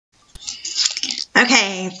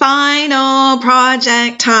Okay, final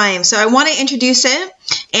project time. So I want to introduce it,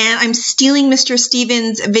 and I'm stealing Mr.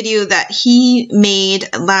 Stevens' video that he made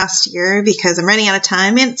last year because I'm running out of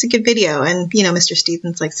time, and it's a good video, and you know Mr.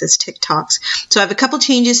 Stevens likes his TikToks. So I have a couple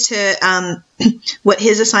changes to what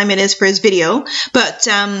his assignment is for his video, but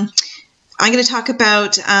I'm going to talk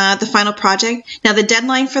about the final project. Now, the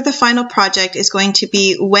deadline for the final project is going to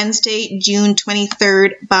be Wednesday, June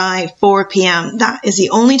 23rd by 4 p.m. That is the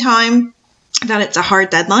only time that it's a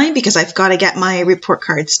hard deadline because I've got to get my report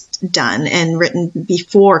cards done and written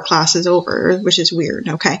before class is over, which is weird.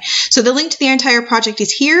 Okay, so the link to the entire project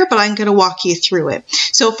is here, but I'm going to walk you through it.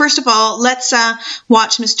 So first of all, let's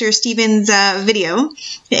watch Mr. Stevens' video,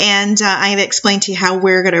 and I'm going to explain to you how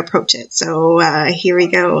we're going to approach it. So here we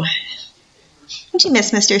go. Don't you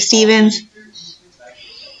miss Mr. Stevens?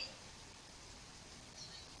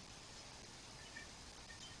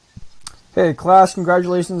 Hey class,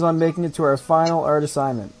 congratulations on making it to our final art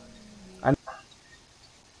assignment.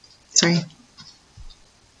 Sorry. I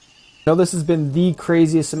know this has been the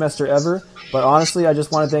craziest semester ever, but honestly I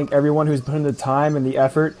just want to thank everyone who's put in the time and the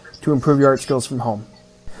effort to improve your art skills from home.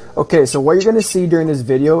 Okay, so what you're going to see during this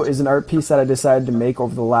video is an art piece that I decided to make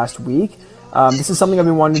over the last week. This is something I've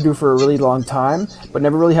been wanting to do for a really long time, but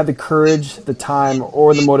never really had the courage, the time,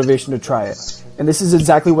 or the motivation to try it. And this is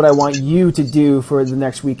exactly what I want you to do for the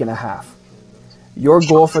next week and a half. Your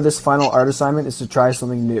goal for this final art assignment is to try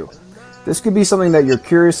something new. This could be something that you're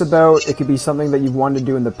curious about, it could be something that you've wanted to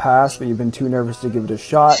do in the past but you've been too nervous to give it a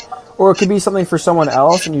shot, or it could be something for someone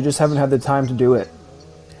else and you just haven't had the time to do it.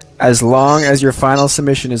 As long as your final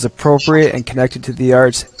submission is appropriate and connected to the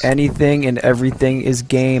arts, anything and everything is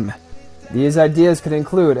game. These ideas could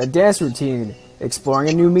include a dance routine, exploring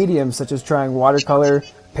a new medium such as trying watercolor,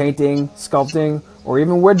 painting, sculpting, or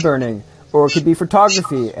even wood burning, or it could be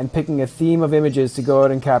photography and picking a theme of images to go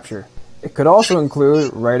out and capture. It could also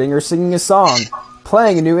include writing or singing a song,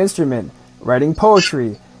 playing a new instrument, writing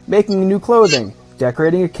poetry, making new clothing,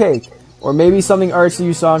 decorating a cake, or maybe something artsy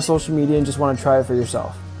you saw on social media and just want to try it for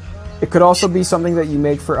yourself. It could also be something that you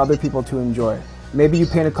make for other people to enjoy. Maybe you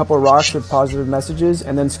paint a couple rocks with positive messages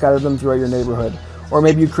and then scatter them throughout your neighborhood. Or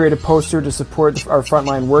maybe you create a poster to support our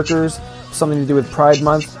frontline workers, something to do with Pride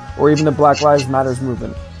Month, or even the Black Lives Matter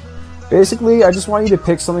movement. Basically, I just want you to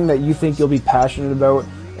pick something that you think you'll be passionate about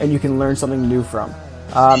and you can learn something new from.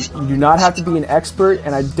 You do not have to be an expert,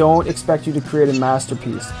 and I don't expect you to create a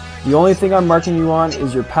masterpiece. The only thing I'm marking you on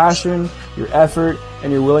is your passion, your effort,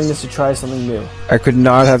 and your willingness to try something new. I could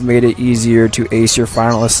not have made it easier to ace your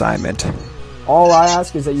final assignment. All I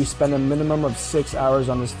ask is that you spend a minimum of 6 hours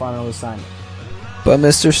on this final assignment. But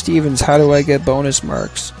Mr. Stevens, how do I get bonus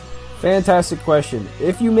marks? Fantastic question.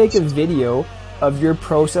 If you make a video of your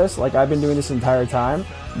process, like I've been doing this entire time,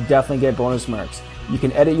 you definitely get bonus marks. You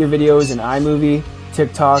can edit your videos in iMovie,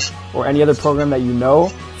 TikTok, or any other program that you know.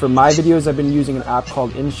 For my videos, I've been using an app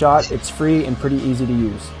called InShot. It's free and pretty easy to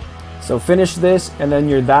use. So finish this, and then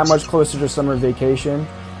you're that much closer to summer vacation.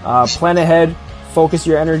 Plan ahead, focus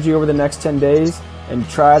your energy over the next 10 days, and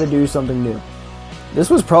try to do something new. This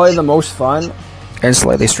was probably the most fun and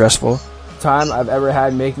slightly stressful time I've ever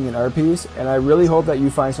had making an art piece, and I really hope that you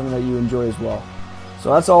find something that you enjoy as well.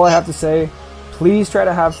 So that's all I have to say. Please try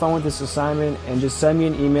to have fun with this assignment, and just send me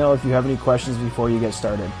an email if you have any questions before you get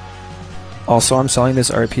started. Also, I'm selling this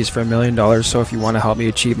art piece for $1 million, so if you want to help me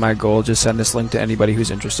achieve my goal, just send this link to anybody who's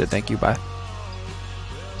interested. Thank you, bye.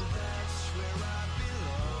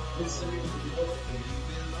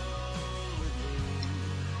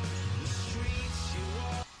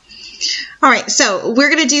 All right, so we're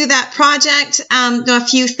going to do that project. A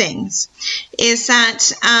few things is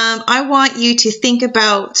that I want you to think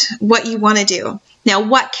about what you want to do. Now,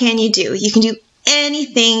 what can you do? You can do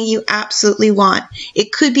anything you absolutely want.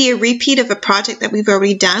 It could be a repeat of a project that we've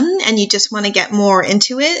already done and you just want to get more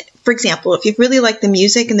into it. For example, if you really like the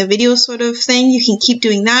music and the video sort of thing, you can keep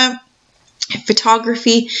doing that.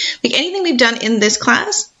 Photography, like anything we've done in this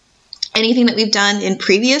class. Anything that we've done in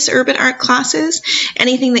previous urban art classes,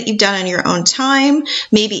 anything that you've done on your own time,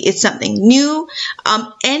 maybe it's something new,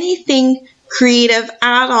 anything creative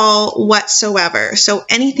at all whatsoever. So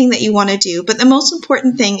anything that you want to do. But the most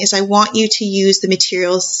important thing is I want you to use the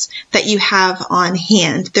materials that you have on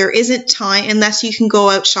hand. There isn't time unless you can go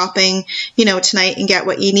out shopping, tonight and get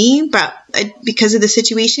what you need. But because of the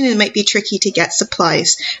situation, it might be tricky to get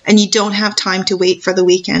supplies and you don't have time to wait for the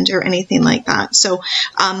weekend or anything like that. So,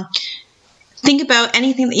 think about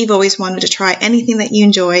anything that you've always wanted to try, anything that you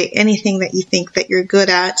enjoy, anything that you think that you're good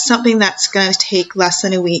at, something that's going to take less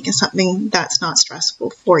than a week and something that's not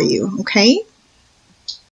stressful for you, okay?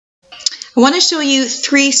 I want to show you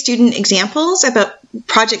 3 student examples about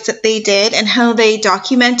projects that they did and how they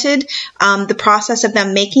documented the process of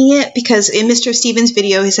them making it, because in Mr. Stevens'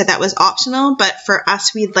 video he said that was optional, but for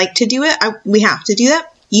us we'd like to do it. We have to do that.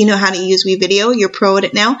 You know how to use WeVideo. You're pro at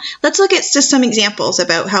it now. Let's look at just some examples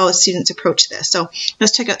about how students approach this. So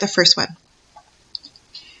let's check out the first one.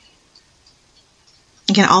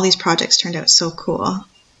 Again, all these projects turned out so cool.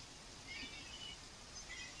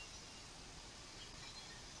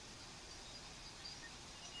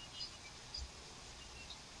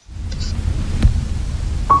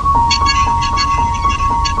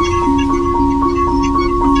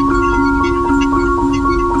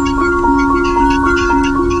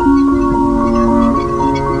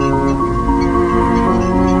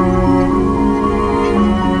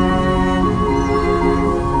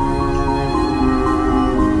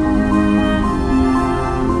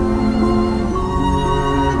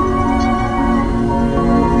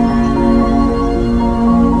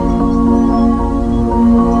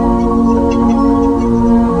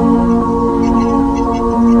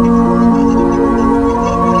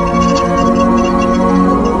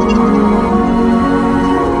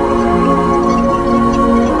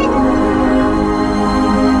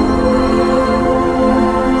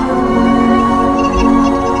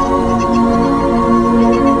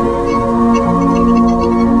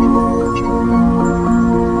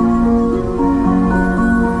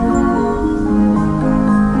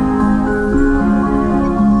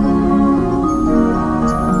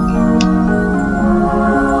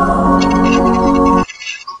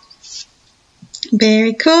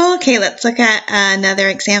 Very cool. Okay, let's look at another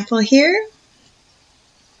example here.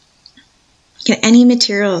 Get any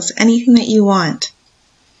materials, anything that you want.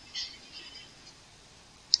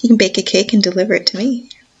 You can bake a cake and deliver it to me.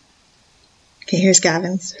 Okay, here's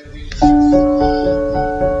Gavin's.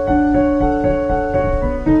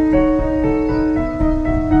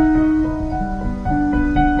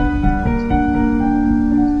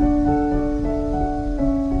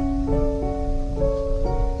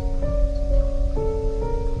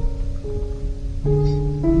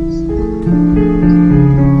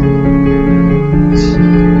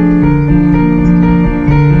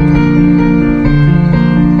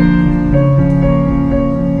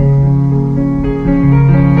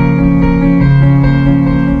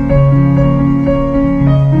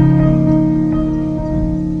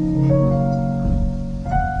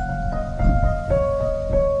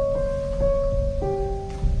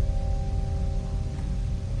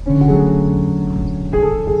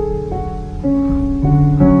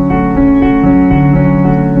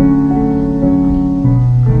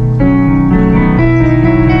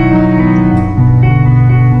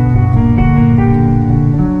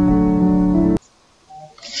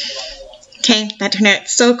 Okay, that turned out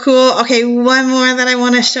so cool. Okay, one more that I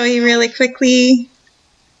want to show you really quickly.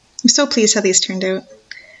 I'm so pleased how these turned out.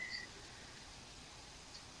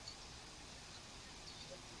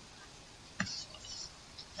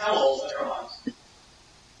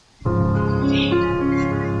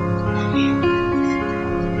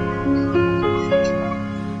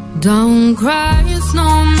 Don't cry,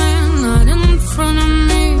 snowman, not in front of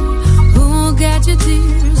me. Who'll get your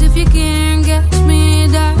tears if you can't catch me,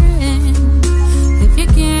 darling? If you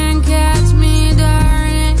can't catch me,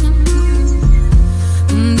 darling.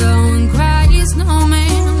 Don't cry,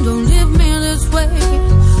 snowman, don't leave me this way.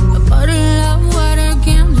 A bottle of water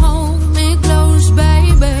can't hold me close,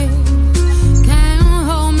 baby. Can't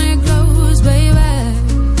hold me close, baby.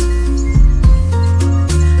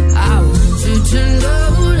 I want you to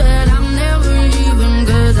know that I'm never leaving,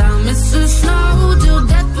 'cause I miss the snow till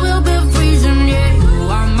death will be freezing. Yeah, you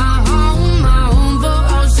are my home for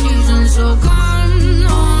all seasons. So come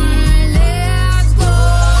on, let's go.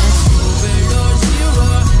 Let's go below zero,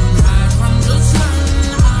 right from the sun.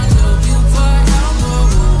 I love you forever.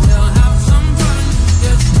 We'll have some fun.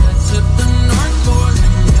 Let's hit the North Pole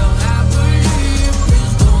and we'll happily.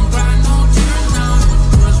 Please don't cry no tears now.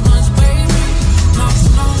 Christmas, baby, my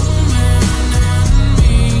snowman and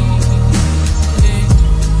me.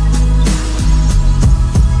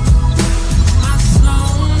 My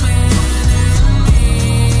snowman and me.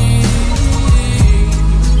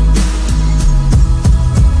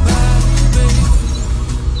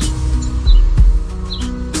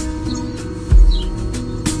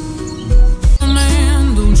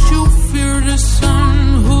 Man, don't you fear the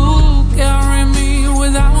sun? Who'll carry me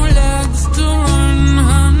without legs to run,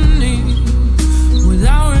 honey?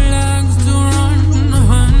 Without legs to run,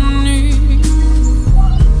 honey.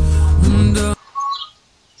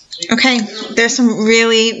 Okay, there's some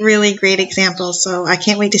really, really great examples, so I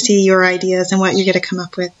can't wait to see your ideas and what you're going to come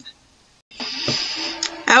up with.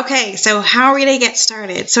 Okay, so how are we going to get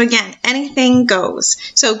started? So again, anything goes.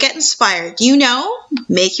 So get inspired.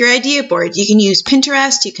 Make your idea board. You can use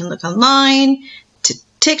Pinterest. You can look online, to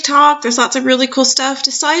TikTok. There's lots of really cool stuff.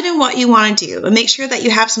 Decide on what you want to do and make sure that you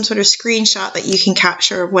have some sort of screenshot that you can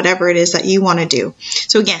capture of whatever it is that you want to do.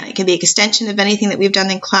 So again, it can be an extension of anything that we've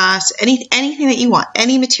done in class, anything that you want,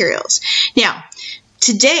 any materials. Now,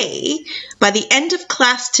 today, by the end of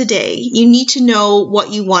class today, you need to know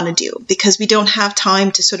what you want to do because we don't have time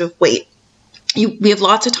to sort of wait. We have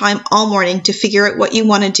lots of time all morning to figure out what you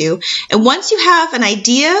want to do. And once you have an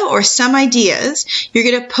idea or some ideas, you're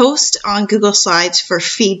going to post on Google Slides for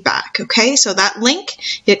feedback. Okay, so that link,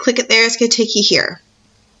 you click it there, it's going to take you here.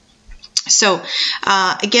 So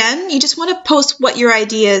again, you just want to post what your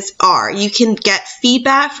ideas are. You can get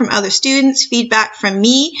feedback from other students, feedback from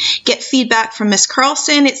me, get feedback from Miss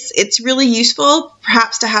Carlson. It's really useful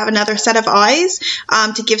perhaps to have another set of eyes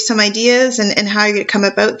to give some ideas and how you're going to come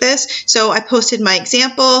about this. So I posted my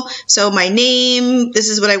example. So my name, this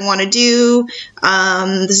is what I want to do.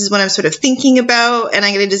 This is what I'm sort of thinking about, and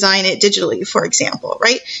I'm going to design it digitally, for example,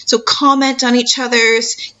 right? So comment on each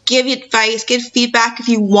other's, give advice, give feedback. If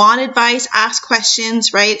you want advice, ask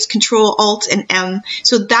questions, right? It's Control, Alt, and M.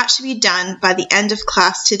 So that should be done by the end of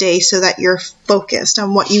class today so that you're focused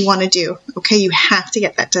on what you want to do. Okay, you have to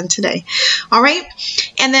get that done today. All right,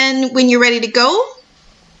 and then when you're ready to go,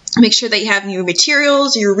 make sure that you have your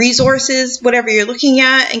materials, your resources, whatever you're looking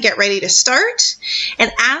at, and get ready to start.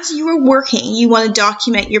 And as you are working, you want to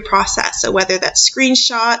document your process. So whether that's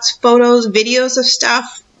screenshots, photos, videos of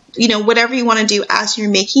stuff, whatever you want to do as you're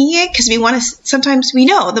making it, because sometimes we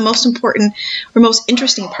know the most important or most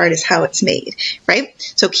interesting part is how it's made, right?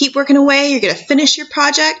 So keep working away. You're going to finish your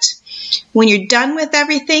project. When you're done with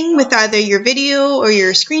everything, with either your video or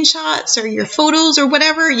your screenshots or your photos or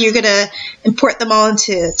whatever, you're going to import them all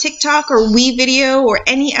into TikTok or WeVideo or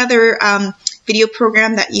any other video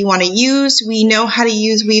program that you want to use. We know how to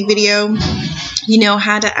use WeVideo. You know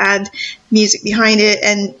how to add music behind it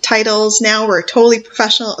and titles. Now we're totally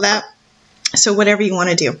professional at that. So whatever you want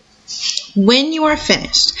to do. When you are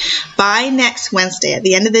finished, by next Wednesday, at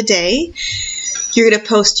the end of the day, you're going to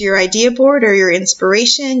post your idea board or your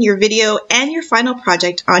inspiration, your video, and your final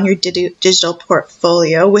project on your digital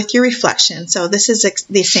portfolio with your reflection. So this is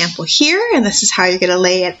the sample here, and this is how you're going to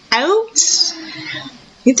lay it out.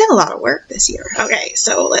 You've done a lot of work this year. Okay,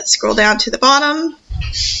 so let's scroll down to the bottom.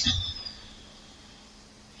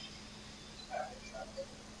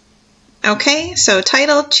 Okay, so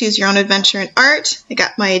title, choose your own adventure in art. I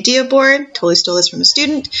got my idea board, totally stole this from a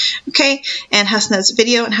student. Okay, and Hasna's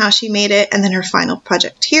video and how she made it, and then her final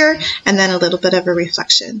project here, and then a little bit of a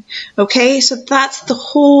reflection. Okay, so that's the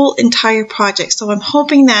whole entire project. So I'm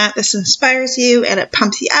hoping that this inspires you and it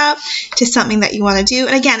pumps you up to something that you want to do.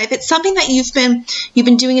 And again, if it's something that you've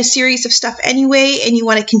been doing a series of stuff anyway, and you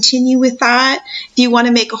want to continue with that, if you want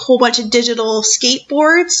to make a whole bunch of digital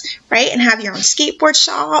skateboards, right, and have your own skateboard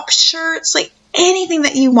shop, shirts, like anything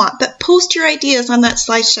that you want, but post your ideas on that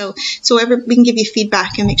slideshow so we can give you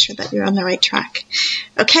feedback and make sure that you're on the right track.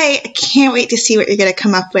 Okay, I can't wait to see what you're going to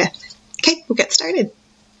come up with. Okay, we'll get started.